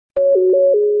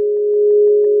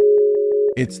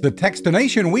It's the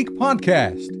Techstination Week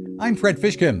podcast. I'm Fred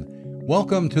Fishkin.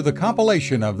 Welcome to the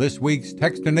compilation of this week's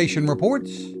Techstination reports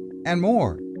and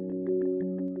more.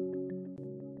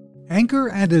 Anker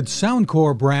and its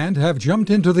Soundcore brand have jumped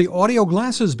into the audio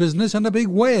glasses business in a big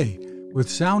way with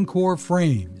Soundcore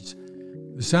frames.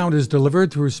 The sound is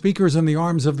delivered through speakers in the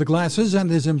arms of the glasses and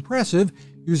is impressive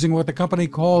using what the company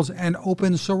calls an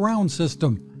open surround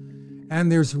system. And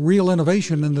there's real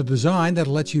innovation in the design that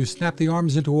lets you snap the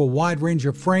arms into a wide range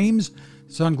of frames,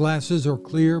 sunglasses or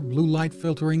clear blue light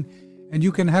filtering, and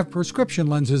you can have prescription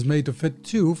lenses made to fit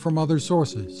too from other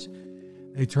sources.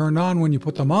 They turn on when you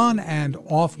put them on and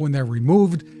off when they're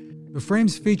removed. The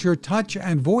frames feature touch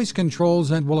and voice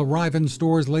controls and will arrive in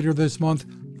stores later this month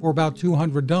for about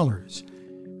 $200.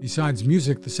 Besides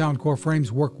music, the Soundcore frames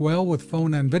work well with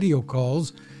phone and video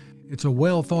calls. It's a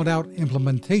well-thought-out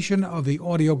implementation of the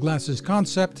audio glasses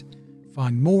concept.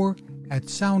 Find more at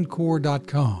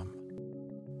soundcore.com.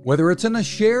 Whether it's in a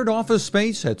shared office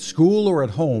space, at school, or at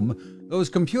home, those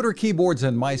computer keyboards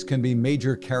and mice can be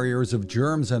major carriers of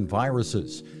germs and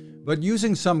viruses. But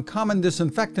using some common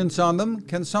disinfectants on them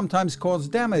can sometimes cause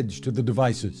damage to the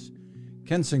devices.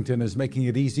 Kensington is making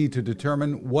it easy to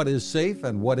determine what is safe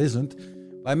and what isn't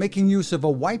by making use of a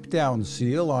wipe-down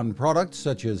seal on products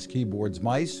such as keyboards,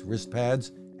 mice, wrist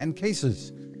pads, and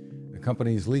cases. The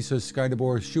company's Lisa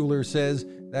Skydebor-Schuler says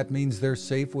that means they're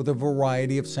safe with a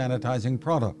variety of sanitizing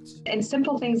products. And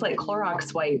simple things like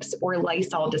Clorox wipes or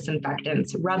Lysol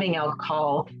disinfectants, rubbing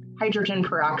alcohol, hydrogen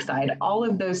peroxide, all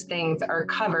of those things are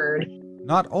covered.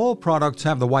 Not all products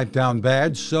have the wipe-down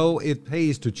badge, so it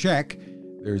pays to check.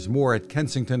 There's more at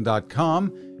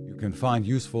kensington.com. You can find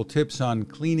useful tips on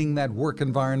cleaning that work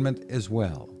environment as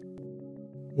well.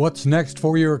 What's next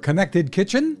for your connected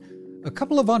kitchen? A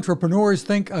couple of entrepreneurs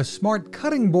think a smart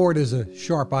cutting board is a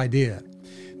sharp idea.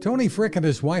 Tony Frick and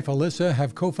his wife Alyssa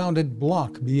have co-founded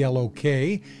Block,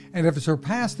 B-L-O-K, and have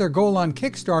surpassed their goal on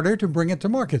Kickstarter to bring it to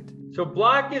market. So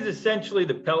Block is essentially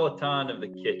the Peloton of the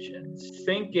kitchen.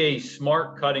 Think a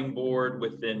smart cutting board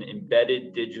with an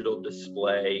embedded digital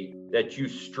display that you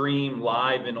stream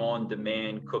live and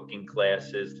on-demand cooking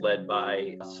classes led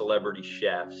by celebrity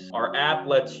chefs. Our app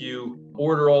lets you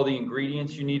order all the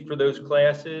ingredients you need for those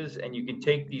classes, and you can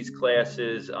take these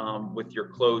classes with your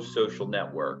closed social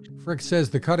network. Frick says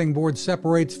the cutting board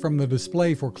separates from the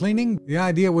display for cleaning. The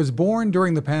idea was born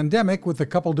during the pandemic with the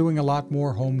couple doing a lot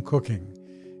more home cooking.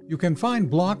 You can find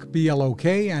Block,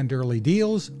 B-L-O-K, and early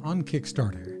deals on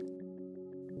Kickstarter.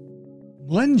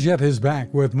 BlendJet is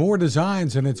back with more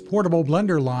designs in its portable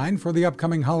blender line for the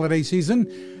upcoming holiday season.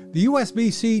 The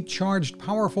USB-C charged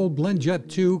powerful BlendJet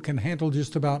 2 can handle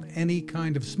just about any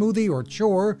kind of smoothie or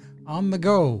chore on the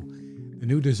go. The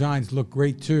new designs look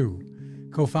great too.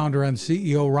 Co-founder and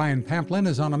CEO Ryan Pamplin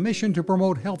is on a mission to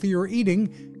promote healthier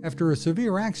eating after a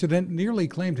severe accident nearly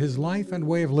claimed his life and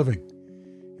way of living.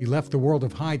 He left the world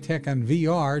of high-tech and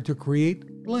VR to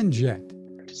create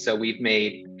BlendJet. So we've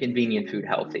made convenient food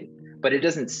healthy, but it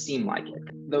doesn't seem like it.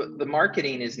 The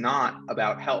marketing is not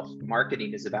about health.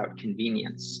 Marketing is about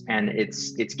convenience, and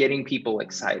it's getting people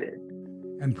excited.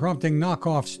 And prompting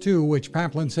knockoffs too, which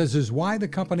Pamplin says is why the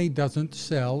company doesn't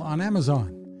sell on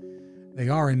Amazon. They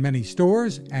are in many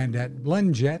stores and at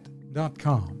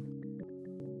blendjet.com.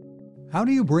 How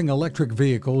do you bring electric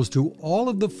vehicles to all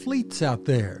of the fleets out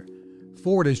there?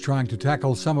 Ford is trying to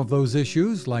tackle some of those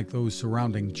issues, like those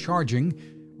surrounding charging,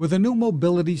 with a new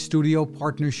mobility studio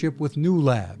partnership with New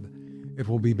Lab. It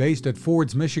will be based at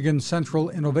Ford's Michigan Central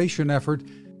Innovation Effort,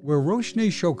 where Roshni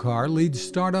Shokar leads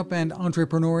startup and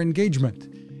entrepreneur engagement.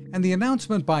 And the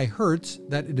announcement by Hertz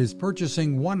that it is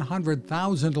purchasing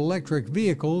 100,000 electric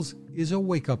vehicles is a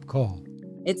wake-up call.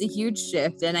 It's a huge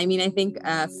shift. And I think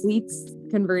fleets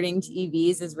converting to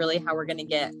EVs is really how we're going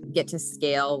to get to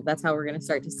scale. That's how we're going to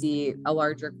start to see a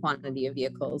larger quantity of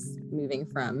vehicles moving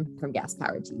from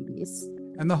gas-powered to EVs.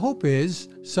 And the hope is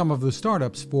some of the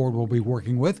startups Ford will be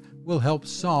working with will help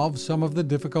solve some of the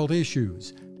difficult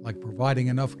issues, like providing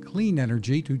enough clean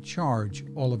energy to charge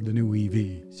all of the new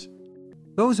EVs.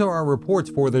 Those are our reports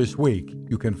for this week.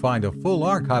 You can find a full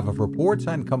archive of reports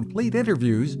and complete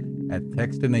interviews at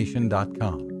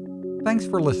Techstination.com. Thanks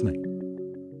for listening.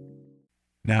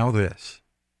 Now this.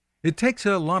 It takes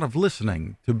a lot of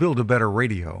listening to build a better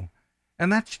radio,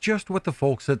 and that's just what the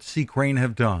folks at C. Crane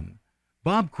have done.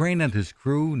 Bob Crane and his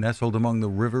crew, nestled among the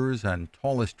rivers and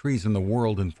tallest trees in the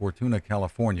world in Fortuna,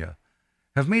 California,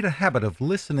 have made a habit of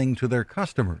listening to their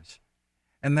customers.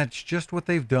 And that's just what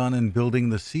they've done in building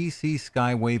the CC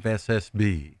Skywave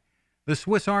SSB, the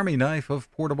Swiss Army knife of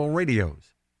portable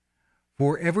radios.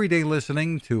 For everyday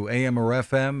listening to AM or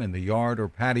FM in the yard or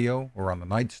patio or on the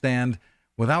nightstand,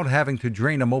 Without having to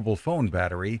drain a mobile phone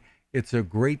battery, it's a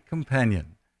great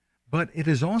companion. But it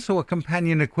is also a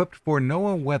companion equipped for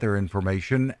NOAA weather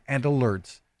information and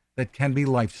alerts that can be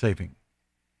life-saving.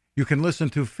 You can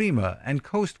listen to FEMA and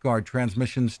Coast Guard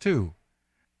transmissions too.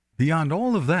 Beyond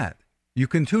all of that, you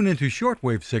can tune into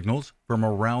shortwave signals from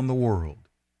around the world.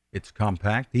 It's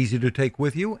compact, easy to take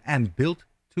with you, and built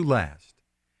to last.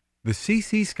 The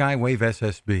CC Skywave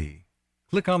SSB.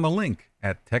 Click on the link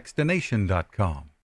at Techstination.com.